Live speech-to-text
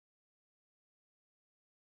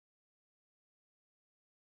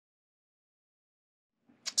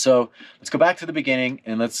So let's go back to the beginning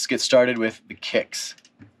and let's get started with the kicks.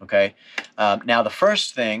 Okay. Now the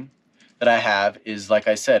first thing that I have is, like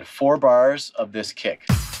I said, 4 bars of this kick.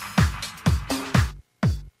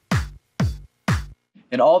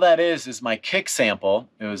 And all that is my kick sample.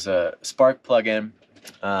 It was a Spark plugin,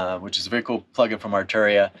 which is a very cool plugin from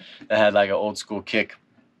Arturia that had like an old school kick.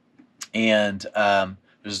 And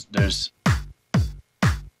there's a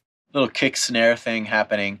little kick snare thing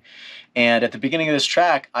happening. And at the beginning of this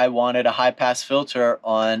track, I wanted a high pass filter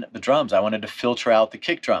on the drums. I wanted to filter out the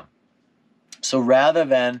kick drum. So rather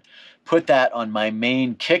than put that on my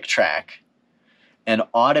main kick track and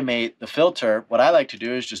automate the filter, what I like to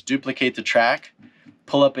do is just duplicate the track,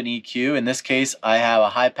 pull up an EQ. In this case, I have a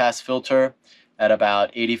high pass filter at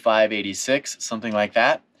about 85, 86, something like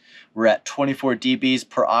that. We're at 24 dBs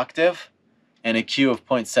per octave and a Q of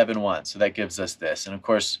 0.71. So that gives us this. And of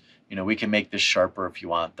course, you know, we can make this sharper if you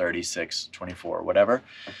want, 36, 24, whatever.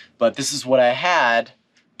 But this is what I had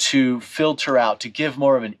to filter out, to give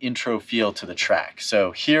more of an intro feel to the track.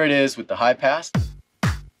 So here it is with the high pass,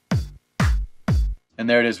 and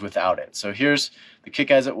there it is without it. So here's the kick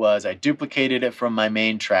as it was. I duplicated it from my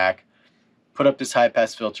main track, put up this high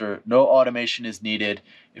pass filter. No automation is needed.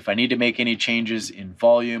 If I need to make any changes in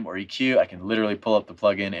volume or EQ, I can literally pull up the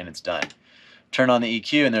plugin and it's done. Turn on the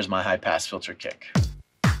EQ and there's my high pass filter kick.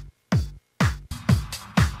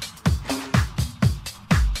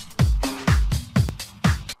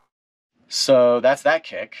 So that's that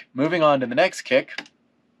kick. Moving on to the next kick,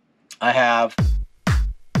 I have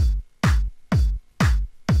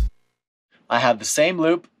the same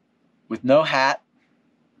loop with no hat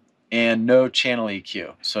and no channel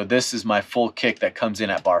EQ. So this is my full kick that comes in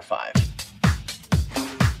at bar 5.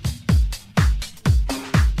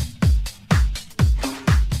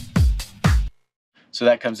 So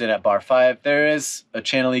that comes in at bar 5. There is a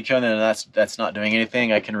channel EQ and then that's not doing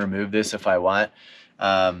anything. I can remove this if I want.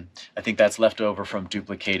 I think that's left over from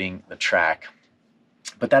duplicating the track.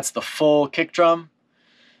 But that's the full kick drum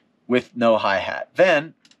with no hi-hat.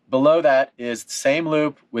 Then below that is the same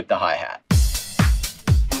loop with the hi-hat.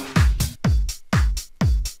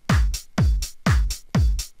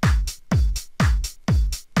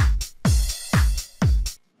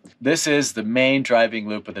 This is the main driving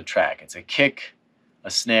loop of the track. It's a kick, a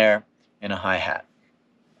snare, and a hi-hat.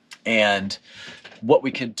 And what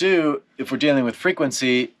we can do if we're dealing with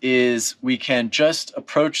frequency is we can just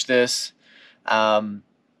approach this in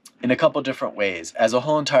a couple different ways. As a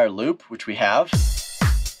whole entire loop, which we have.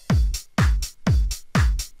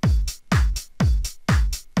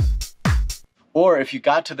 Or if you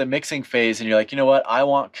got to the mixing phase and you're like, you know what, I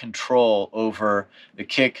want control over the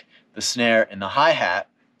kick, the snare, and the hi-hat,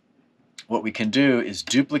 what we can do is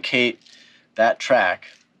duplicate that track,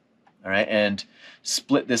 all right, and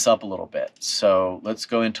split this up a little bit. So let's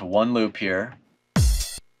go into one loop here.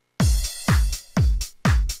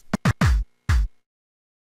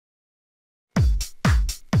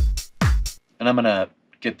 And I'm gonna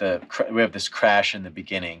get we have this crash in the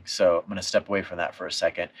beginning, so I'm gonna step away from that for a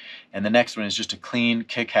second. And the next one is just a clean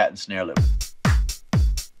kick, hat, and snare loop.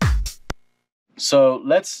 So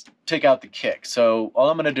let's take out the kick. So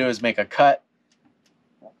all I'm gonna do is make a cut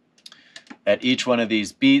at each one of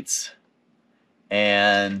these beats.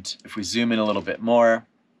 And if we zoom in a little bit more,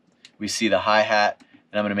 we see the hi-hat,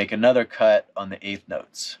 and I'm going to make another cut on the 8th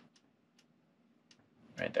notes.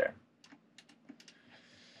 Right there.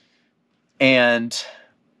 And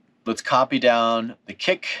let's copy down the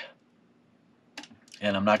kick.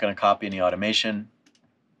 And I'm not going to copy any automation.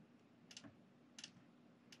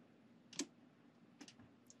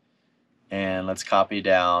 And let's copy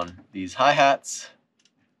down these hi-hats.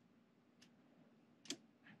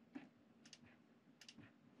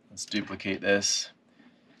 Let's duplicate this.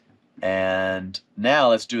 And now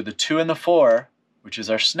let's do the 2 and the 4, which is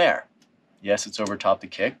our snare. Yes, it's over top the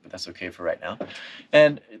kick, but that's okay for right now.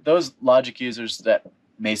 And those Logic users that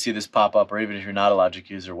may see this pop up, or even if you're not a Logic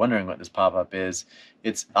user wondering what this pop up is,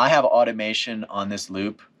 I have automation on this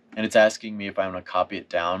loop, and it's asking me if I want to copy it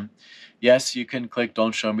down. Yes, you can click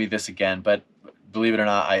don't show me this again, but believe it or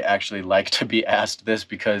not, I actually like to be asked this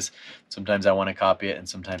because sometimes I want to copy it and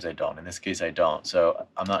sometimes I don't. In this case, I don't. So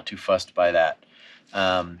I'm not too fussed by that,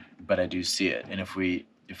 but I do see it. And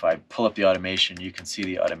if I pull up the automation, you can see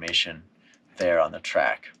the automation there on the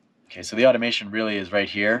track. Okay, so the automation really is right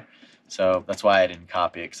here. So that's why I didn't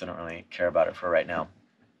copy it, because I don't really care about it for right now.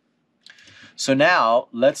 So now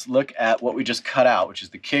let's look at what we just cut out, which is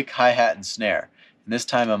the kick, hi-hat, and snare. And this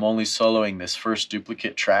time I'm only soloing this first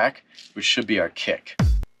duplicate track, which should be our kick.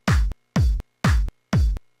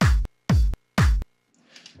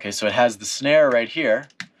 Okay, so it has the snare right here.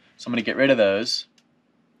 So I'm going to get rid of those.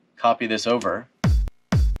 copy this over,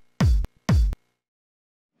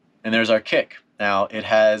 and there's our kick. Now it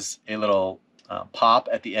has a little pop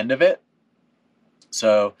at the end of it,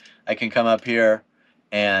 so I can come up here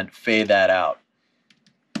and fade that out.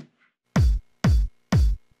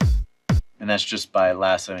 And that's just by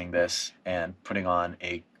lassoing this and putting on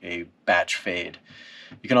a batch fade.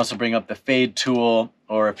 You can also bring up the fade tool,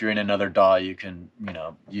 or if you're in another DAW, you can,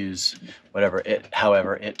 use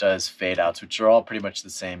however it does fade outs, which are all pretty much the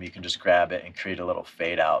same. You can just grab it and create a little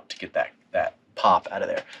fade out to get that pop out of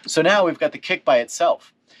there. So now we've got the kick by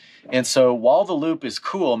itself. And so while the loop is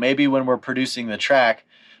cool, maybe when we're producing the track,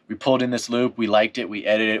 we pulled in this loop, we liked it, we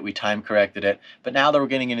edited it, we time corrected it. But now that we're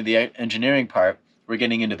getting into the engineering part, we're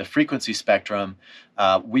getting into the frequency spectrum,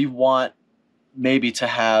 we want maybe to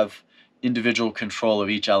have individual control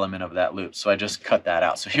of each element of that loop. So I just cut that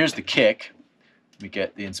out. So here's the kick. Let me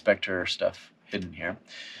get the inspector stuff hidden here.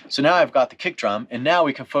 So now I've got the kick drum, and now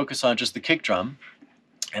we can focus on just the kick drum.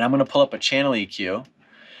 And I'm going to pull up a channel EQ,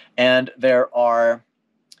 and there are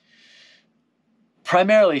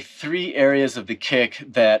primarily 3 areas of the kick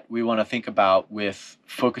that we want to think about with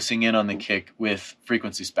focusing in on the kick with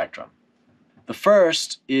frequency spectrum. The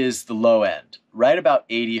first is the low end, right about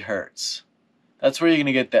 80 hertz. That's where you're going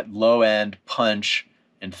to get that low end punch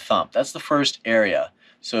and thump. That's the first area.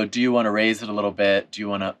 So do you want to raise it a little bit? Do you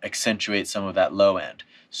want to accentuate some of that low end?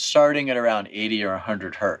 Starting at around 80 or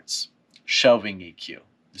 100 hertz. Shelving EQ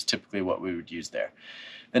is typically what we would use there.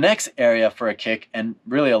 The next area for a kick, and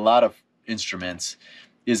really a lot of instruments,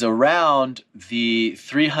 is around the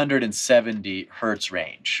 370 hertz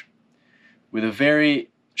range with a very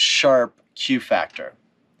sharp Q factor.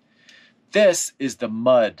 This is the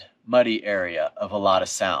muddy area of a lot of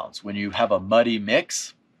sounds. When you have a muddy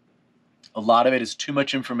mix, a lot of it is too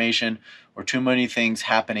much information or too many things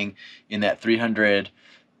happening in that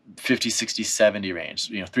 350, 60, 70 range,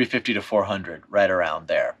 350 to 400, right around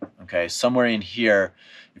there. Okay, somewhere in here,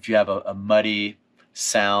 if you have a muddy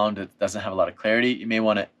sound that doesn't have a lot of clarity, you may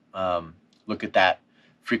want to look at that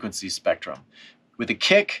frequency spectrum. With a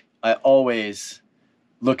kick, I always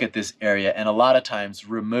look at this area and a lot of times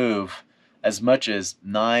remove as much as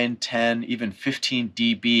 9, 10, even 15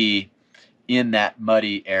 dB in that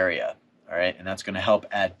muddy area. All right, and that's going to help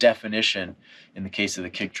add definition in the case of the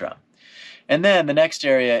kick drum. And then the next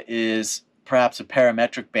area is perhaps a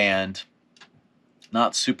parametric band,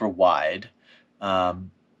 not super wide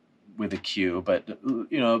with a Q, but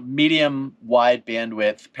medium wide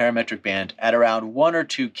bandwidth parametric band at around 1 or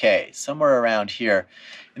 2K, somewhere around here.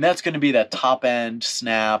 And that's going to be that top end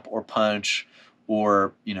snap or punch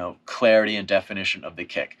or clarity and definition of the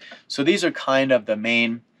kick. So these are kind of the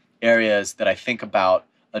main areas that I think about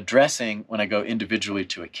addressing when I go individually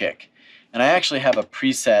to a kick. And I actually have a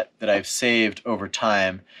preset that I've saved over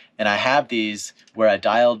time, and I have these where I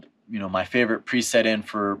dialed my favorite preset in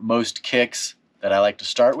for most kicks that I like to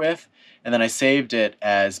start with, and then I saved it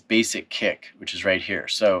as basic kick, which is right here.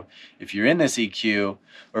 So if you're in this EQ,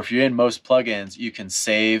 or if you're in most plugins, you can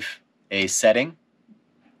save a setting,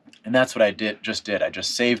 and that's what I just did. I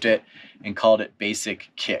just saved it and called it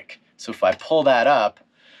basic kick. So if I pull that up,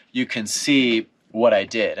 you can see what I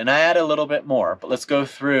did. And I add a little bit more, but let's go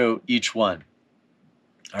through each one.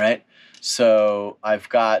 All right, so I've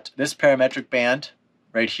got this parametric band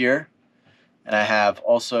right here, and I have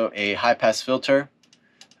also a high pass filter.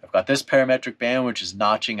 I've got this parametric band, which is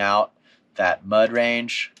notching out that mud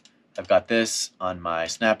range. I've got this on my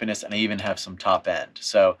snappiness, and I even have some top end.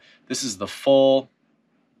 So this is the full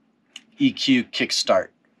EQ kickstart.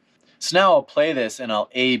 So now I'll play this and I'll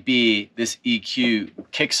A/B this EQ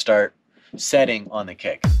kickstart setting on the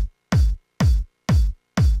kick.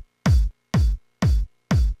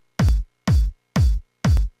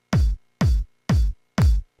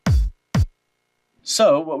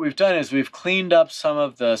 So what we've done is we've cleaned up some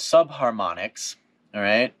of the subharmonics, all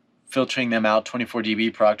right, filtering them out 24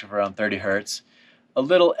 dB per octave around 30 hertz, a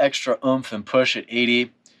little extra oomph and push at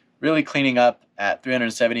 80, really cleaning up at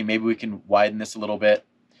 370. Maybe we can widen this a little bit.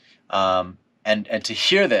 And to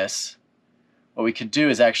hear this, what we can do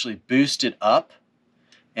is actually boost it up.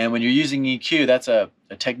 And when you're using EQ, that's a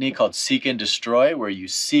technique called seek and destroy, where you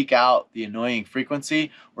seek out the annoying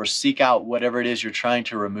frequency or seek out whatever it is you're trying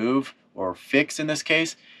to remove or fix in this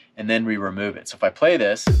case, and then we remove it. So if I play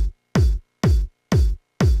this,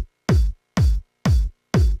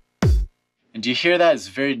 and do you hear that? It's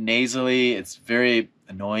very nasally, it's very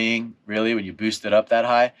annoying, really, when you boost it up that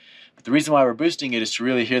high. But the reason why we're boosting it is to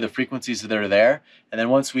really hear the frequencies that are there, and then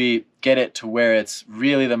once we get it to where it's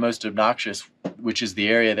really the most obnoxious, which is the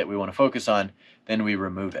area that we want to focus on, then we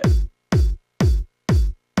remove it.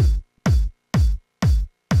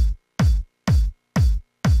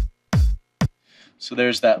 So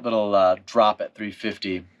there's that little drop at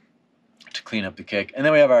 350 to clean up the kick. And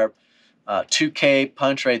then we have our 2K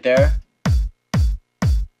punch right there.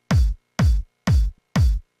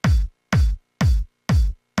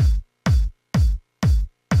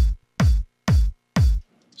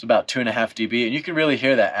 It's about 2.5 dB, and you can really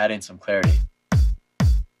hear that adding some clarity.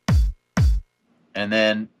 And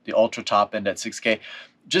then the ultra top end at 6K,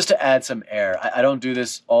 just to add some air. I don't do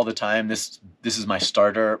this all the time. This is my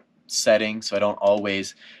starter setting, so I don't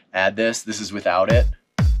always add this. This is without it.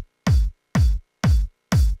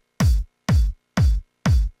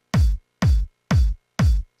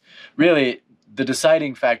 Really, the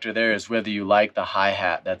deciding factor there is whether you like the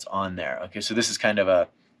hi-hat that's on there. Okay, so this is kind of a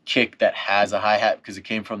kick that has a hi-hat because it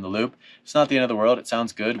came from the loop. It's not the end of the world. It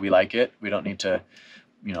sounds good. We like it. We don't need to,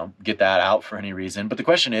 you know, get that out for any reason. But the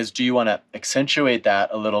question is, do you want to accentuate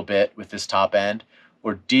that a little bit with this top end,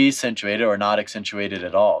 or deaccentuate it, or not accentuate it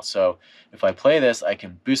at all? So if I play this, I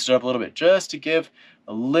can boost it up a little bit just to give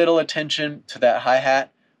a little attention to that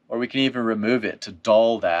hi-hat, or we can even remove it to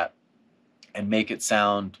dull that and make it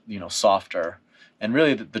sound, you know, softer. And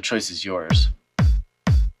really the choice is yours.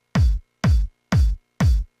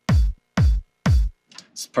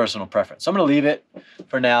 It's personal preference. So I'm going to leave it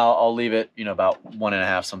for now. I'll leave it, you know, about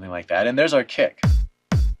 1.5, something like that. And there's our kick.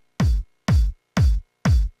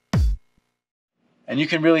 And you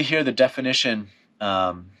can really hear the definition,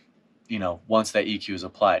 you know, once that EQ is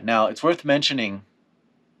applied. Now, it's worth mentioning,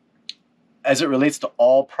 as it relates to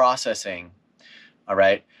all processing, all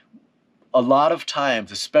right, a lot of times,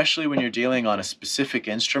 especially when you're dealing on a specific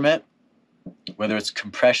instrument, whether it's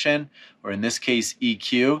compression or in this case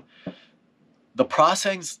EQ, the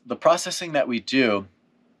processing that we do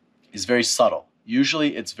is very subtle.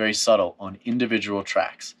 Usually it's very subtle on individual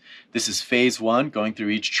tracks. This is phase one, going through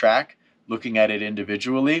each track, looking at it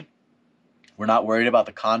individually. We're not worried about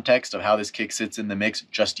the context of how this kick sits in the mix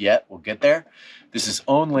just yet. We'll get there. This is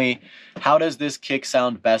only, how does this kick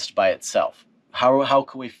sound best by itself? How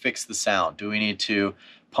can we fix the sound? Do we need to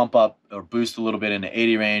pump up or boost a little bit into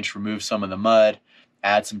 80 range, remove some of the mud,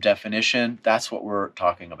 add some definition? That's what we're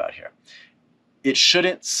talking about here. It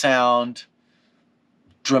shouldn't sound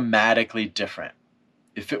dramatically different.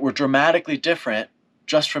 If it were dramatically different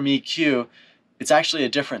just from EQ, it's actually a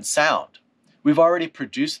different sound. We've already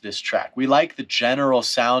produced this track. We like the general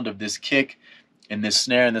sound of this kick and this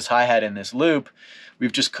snare and this hi-hat and this loop.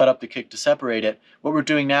 We've just cut up the kick to separate it. What we're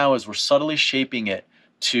doing now is we're subtly shaping it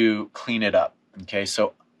to clean it up. Okay,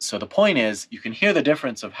 so the point is, you can hear the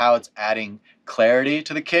difference of how it's adding clarity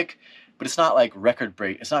to the kick, but it's not like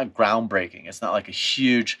it's not groundbreaking. It's not like a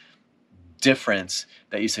huge difference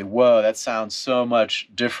that you say, whoa, that sounds so much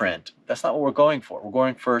different. That's not what we're going for. We're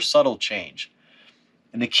going for subtle change.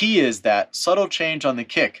 And the key is that subtle change on the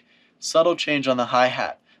kick, subtle change on the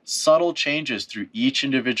hi-hat, subtle changes through each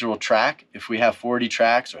individual track. If we have 40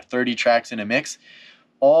 tracks or 30 tracks in a mix,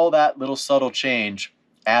 all that little subtle change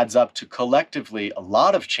adds up to collectively a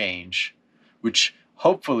lot of change, which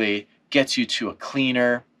hopefully gets you to a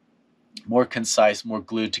cleaner, more concise, more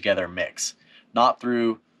glued together mix. Not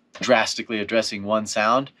through drastically addressing one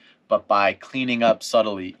sound, but by cleaning up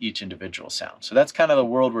subtly each individual sound. So that's kind of the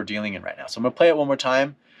world we're dealing in right now. So I'm going to play it one more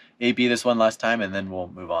time, A-B this one last time, and then we'll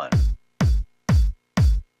move on.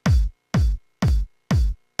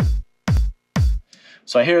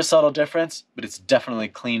 So I hear a subtle difference, but it's definitely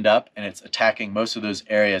cleaned up, and it's attacking most of those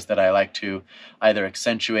areas that I like to either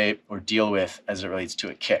accentuate or deal with as it relates to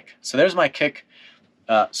a kick. So there's my kick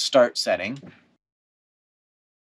start setting.